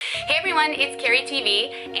everyone, it's Carrie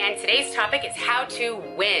TV, and today's topic is how to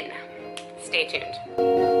win. Stay tuned.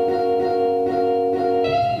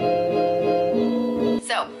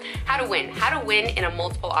 So, how to win. How to win in a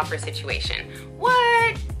multiple offer situation.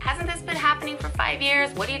 What? Hasn't this been happening for 5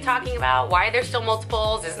 years? What are you talking about? Why are there still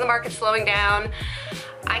multiples? Is the market slowing down?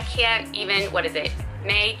 I can't even, what is it?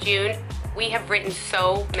 May, June? We have written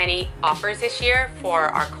so many offers this year for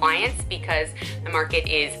our clients because the market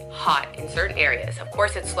is hot in certain areas. Of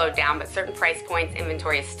course, it's slowed down, but certain price points,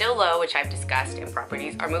 inventory is still low, which I've discussed, and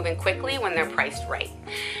properties are moving quickly when they're priced right.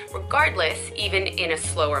 Regardless, even in a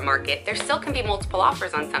slower market, there still can be multiple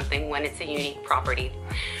offers on something when it's a unique property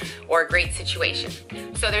or a great situation.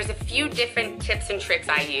 So there's a few different tips and tricks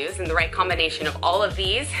I use, and the right combination of all of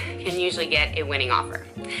these can usually get a winning offer.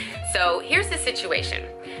 So here's the situation.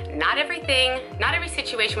 Not every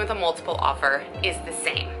situation with a multiple offer is the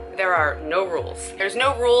same. There are no rules. There's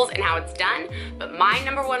no rules in how it's done, but my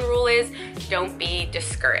number one rule is don't be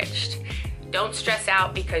discouraged. Don't stress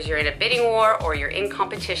out because you're in a bidding war or you're in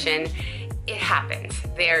competition. It happens.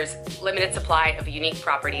 There's limited supply of unique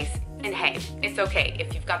properties, and hey, it's okay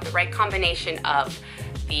if you've got the right combination of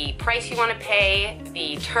the price you want to pay,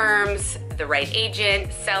 the terms, the right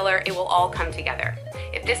agent, seller, it will all come together.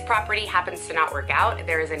 If this property happens to not work out,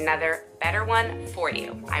 there is another better one for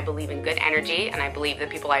you. I believe in good energy, and I believe the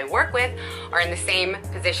people I work with are in the same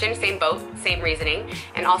position, same boat, same reasoning,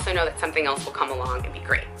 and also know that something else will come along and be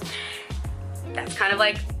great. That's kind of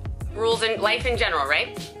like rules in life in general,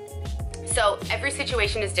 right? So every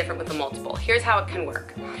situation is different with a multiple. Here's how it can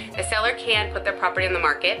work. The seller can put their property on the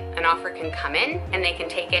market, an offer can come in, and they can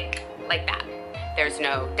take it like that. There's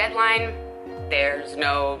no deadline, there's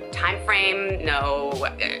no time frame, no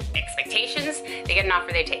expectations. They get an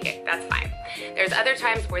offer, they take it, that's fine. There's other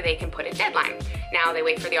times where they can put a deadline. Now they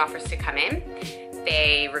wait for the offers to come in,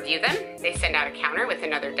 they review them, they send out a counter with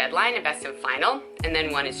another deadline, a best and final, and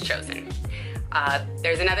then one is chosen.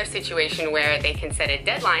 There's another situation where they can set a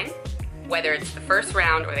deadline, whether it's the first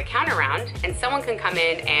round or the counter round, and someone can come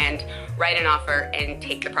in and write an offer and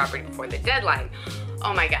take the property before the deadline.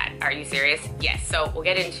 Oh my God, are you serious? Yes, so we'll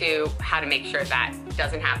get into how to make sure that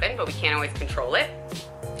doesn't happen, but we can't always control it.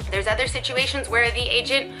 There's other situations where the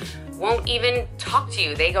agent won't even talk to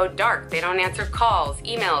you. They go dark, they don't answer calls,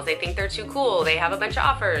 emails, they think they're too cool, they have a bunch of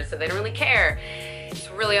offers, so they don't really care. It's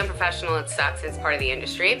really unprofessional, it sucks, it's part of the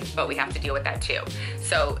industry, but we have to deal with that too.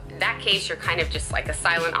 So that case, you're kind of just like a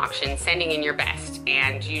silent auction, sending in your best,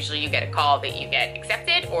 and usually you get a call that you get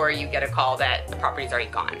accepted, or you get a call that the property's already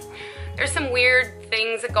gone. There's some weird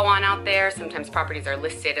things that go on out there. Sometimes properties are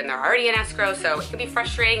listed and they're already in escrow, so it can be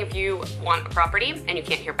frustrating if you want a property and you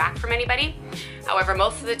can't hear back from anybody. However,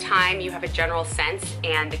 most of the time you have a general sense,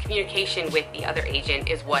 and the communication with the other agent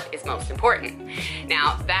is what is most important.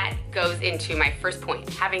 Now, that goes into my first point,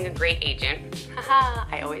 having a great agent. Haha,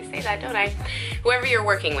 I always say that, don't I? Whoever you're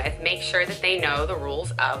working with, make sure that they know the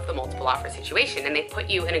rules of the multiple offer situation and they put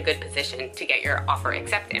you in a good position to get your offer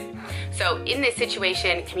accepted. So in this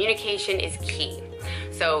situation, communication is key.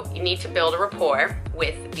 So you need to build a rapport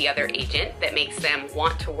with the other agent that makes them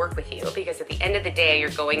want to work with you, because at the end of the day,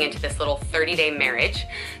 you're going into this little 30-day marriage.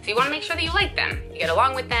 So you want to make sure that you like them. You get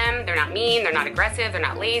along with them. They're not mean, they're not aggressive, they're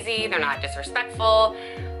not lazy, they're not disrespectful.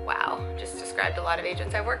 Wow, just described a lot of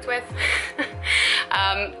agents I've worked with.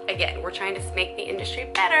 Again, we're trying to make the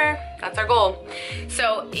industry better. That's our goal.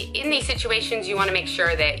 So in these situations, you want to make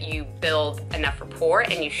sure that you build enough rapport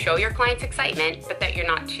and you show your clients excitement, but that you're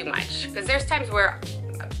not too much. Because there's times where,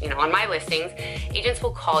 you know, on my listings, agents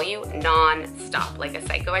will call you non-stop, like a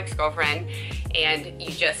psycho ex-girlfriend, and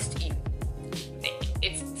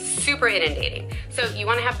it's super inundating. So you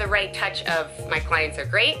want to have the right touch of my clients are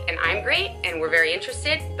great and I'm great and we're very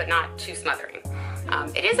interested, but not too smothering.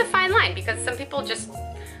 It is a fine line because some people just,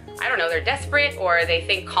 I don't know, they're desperate or they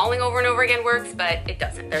think calling over and over again works, but it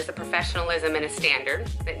doesn't. There's a professionalism and a standard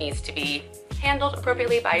that needs to be handled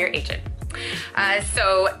appropriately by your agent.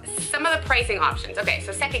 So some of the pricing options. Okay,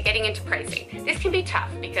 so second, getting into pricing. This can be tough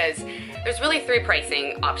because there's really 3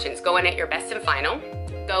 pricing options. Go in at your best and final,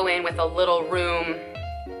 go in with a little room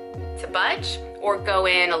to budge, or go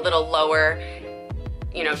in a little lower,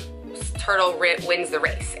 you know, turtle wins the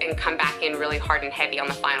race and come back in really hard and heavy on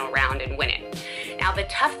the final round and win it. Now the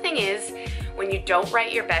tough thing is when you don't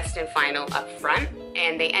write your best and final up front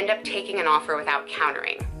and they end up taking an offer without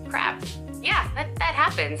countering. Crap. Yeah, that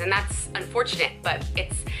happens, and that's unfortunate, but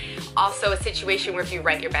it's also a situation where if you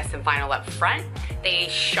write your best and final up front, they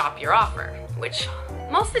shop your offer, which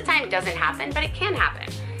most of the time doesn't happen, but it can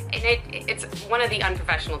happen. And it's one of the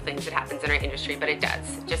unprofessional things that happens in our industry, but it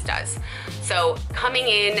just does. So coming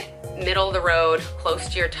in middle of the road, close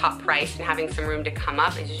to your top price and having some room to come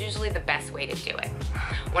up is usually the best way to do it.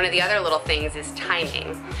 One of the other little things is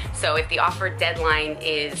timing. So if the offer deadline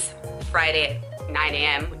is Friday at 9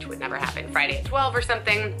 a.m., which would never happen, Friday at 12 or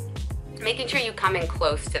something, making sure you come in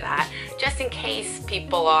close to that, just in case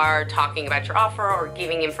people are talking about your offer or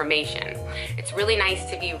giving information. It's really nice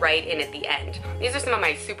to be right in at the end. These are some of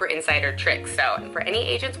my super insider tricks. So for any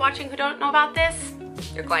agents watching who don't know about this,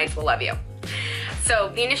 your clients will love you.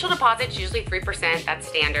 So the initial deposit is usually 3%, that's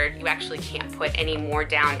standard. You actually can't put any more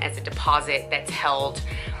down as a deposit that's held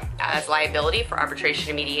as liability for arbitration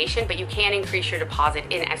and mediation, but you can increase your deposit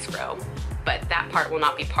in escrow. But that part will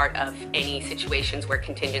not be part of any situations where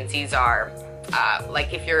contingencies are,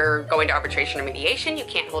 like if you're going to arbitration or mediation, you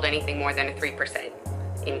can't hold anything more than a 3%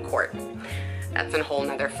 in court. That's a whole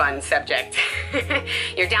nother fun subject.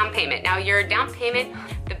 Your down payment. Now your down payment,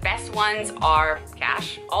 the best ones are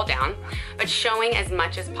cash, all down, but showing as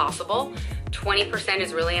much as possible. 20%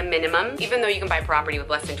 is really a minimum. Even though you can buy property with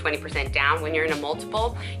less than 20% down, when you're in a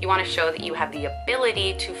multiple, you want to show that you have the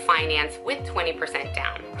ability to finance with 20%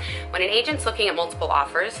 down. When an agent's looking at multiple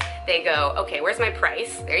offers, they go, okay, where's my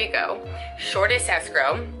price? There you go. Shortest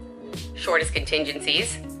escrow, shortest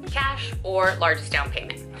contingencies, cash, or largest down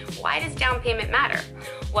payment. Why does down payment matter?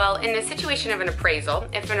 Well, in the situation of an appraisal,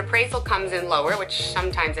 if an appraisal comes in lower, which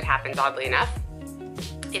sometimes it happens oddly enough,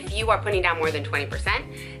 if you are putting down more than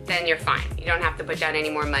 20%, then you're fine. You don't have to put down any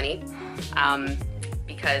more money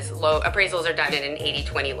because appraisals are done at an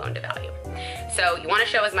 80-20 loan to value. So you want to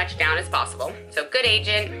show as much down as possible. So good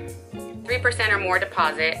agent, 3% or more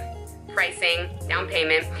deposit, pricing, down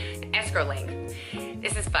payment, escrow length.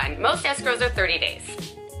 This is fun. Most escrows are 30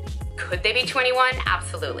 days. Could they be 21?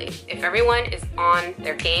 Absolutely. If everyone is on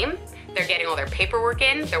their game, they're getting all their paperwork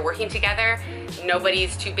in, they're working together,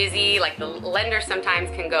 nobody's too busy. Like the lender sometimes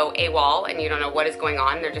can go AWOL and you don't know what is going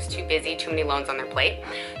on. They're just too busy, too many loans on their plate.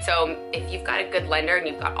 So if you've got a good lender and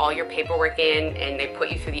you've got all your paperwork in and they put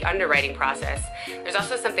you through the underwriting process, there's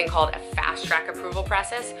also something called a fast track approval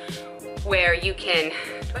process where you can,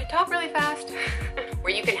 do I talk really fast?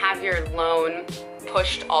 Where you can have your loan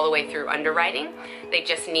pushed all the way through underwriting. They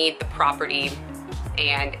just need the property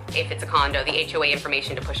and if it's a condo, the HOA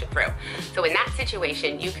information to push it through. So in that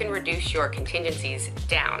situation, you can reduce your contingencies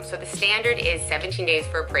down. So the standard is 17 days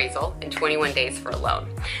for appraisal and 21 days for a loan.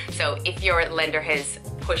 So if your lender has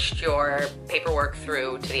pushed your paperwork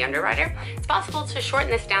through to the underwriter, it's possible to shorten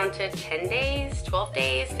this down to 10 days, 12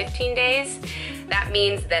 days, 15 days. That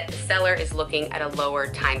means that the seller is looking at a lower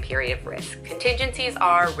time period of risk. Contingencies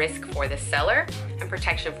are risk for the seller and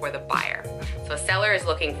protection for the buyer. So a seller is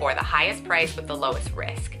looking for the highest price with the lowest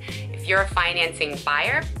risk. If you're a financing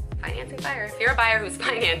buyer, if you're a buyer who's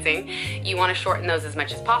financing, you want to shorten those as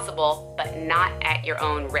much as possible, but not at your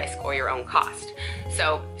own risk or your own cost.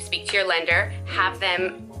 So speak to your lender, have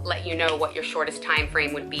them let you know what your shortest time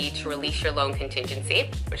frame would be to release your loan contingency,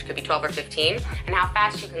 which could be 12 or 15, and how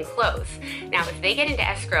fast you can close. Now, if they get into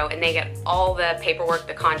escrow and they get all the paperwork,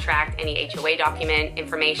 the contract, any HOA document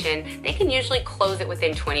information, they can usually close it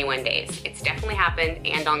within 21 days. It's definitely happened,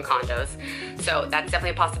 and on condos. So that's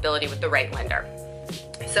definitely a possibility with the right lender.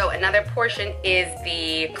 So another portion is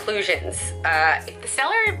the inclusions. If the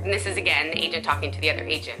seller, and this is again the agent talking to the other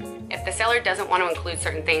agent, if the seller doesn't want to include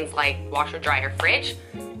certain things like washer, dryer, fridge,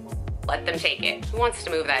 let them take it. Who wants to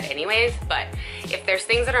move that anyways? But if there's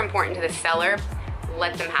things that are important to the seller,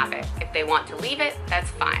 let them have it. If they want to leave it, that's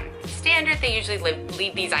fine. Standard, they usually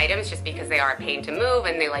leave these items just because they are a pain to move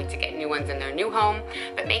and they like to get new ones in their new home.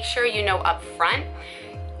 But make sure you know up front,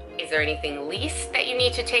 is there anything leased that you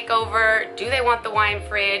need to take over? Do they want the wine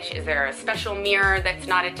fridge? Is there a special mirror that's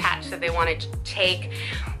not attached that they want to take?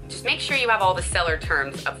 Just make sure you have all the seller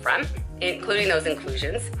terms up front, including those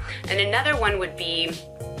inclusions. And another one would be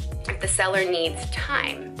if the seller needs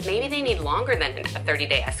time. Maybe they need longer than a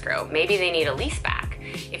 30-day escrow. Maybe they need a lease back.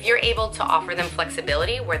 If you're able to offer them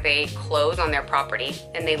flexibility where they close on their property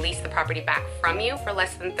and they lease the property back from you for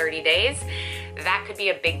less than 30 days, that could be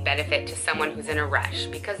a big benefit to someone who's in a rush,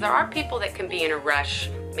 because there are people that can be in a rush.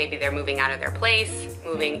 Maybe they're moving out of their place,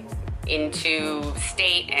 moving into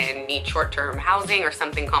state and need short-term housing or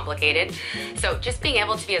something complicated. So just being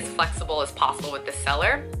able to be as flexible as possible with the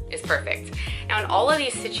seller is perfect. Now in all of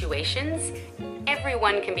these situations,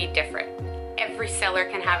 everyone can be different. Every seller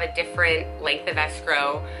can have a different length of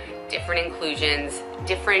escrow, different inclusions,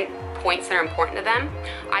 different points that are important to them.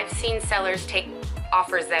 I've seen sellers take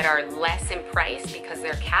offers that are less in price because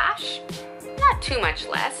they're cash, not too much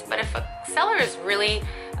less, but if a seller is really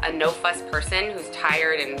a no-fuss person who's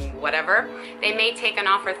tired and whatever, they may take an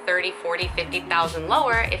offer 30, 40, 50,000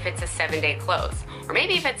 lower if it's a 7-day close. Or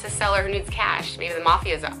maybe if it's a seller who needs cash, maybe the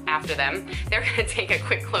mafia's after them, they're gonna take a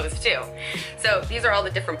quick close too. So these are all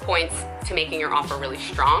the different points to making your offer really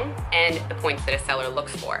strong and the points that a seller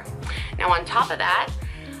looks for. Now on top of that,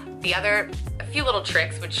 a few little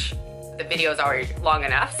tricks, which the video is already long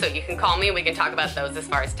enough, so you can call me and we can talk about those as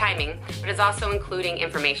far as timing, but it's also including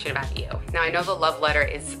information about you. Now I know the love letter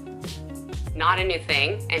is not a new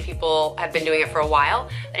thing and people have been doing it for a while,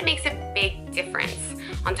 but it makes a big difference.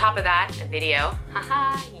 On top of that, a video,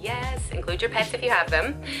 haha, yes, include your pets if you have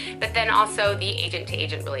them, but then also the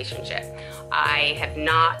agent-to-agent relationship. I have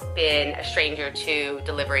not been a stranger to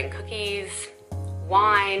delivering cookies,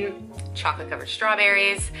 wine, chocolate-covered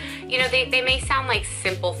strawberries. You know, they may sound like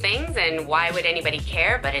simple things and why would anybody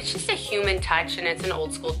care, but it's just a human touch and it's an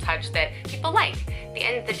old school touch that people like. At the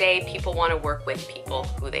end of the day, people want to work with people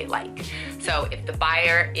who they like. So if the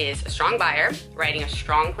buyer is a strong buyer, writing a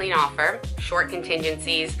strong, clean offer, short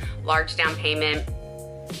contingencies, large down payment,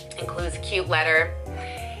 includes a cute letter,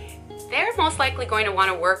 they're most likely going to want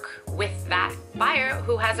to work with that buyer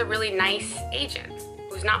who has a really nice agent,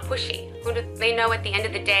 who's not pushy, who they know at the end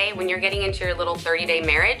of the day when you're getting into your little 30-day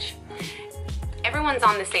marriage, everyone's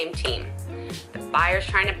on the same team. The buyer's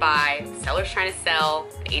trying to buy, the seller's trying to sell,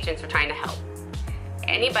 the agents are trying to help.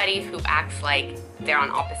 Anybody who acts like they're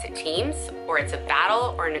on opposite teams, or it's a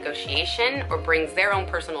battle or a negotiation, or brings their own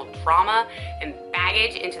personal drama and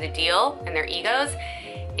baggage into the deal and their egos,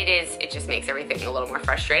 it just makes everything a little more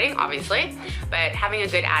frustrating, obviously, but having a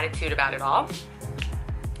good attitude about it all.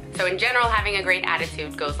 So in general, having a great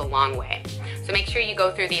attitude goes a long way. So make sure you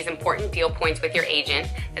go through these important deal points with your agent,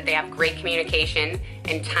 that they have great communication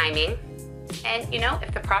and timing. And you know,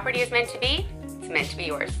 if the property is meant to be, it's meant to be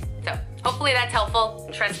yours. So hopefully that's helpful.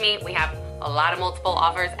 And trust me, we have a lot of multiple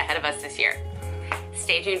offers ahead of us this year.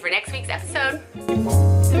 Stay tuned for next week's episode.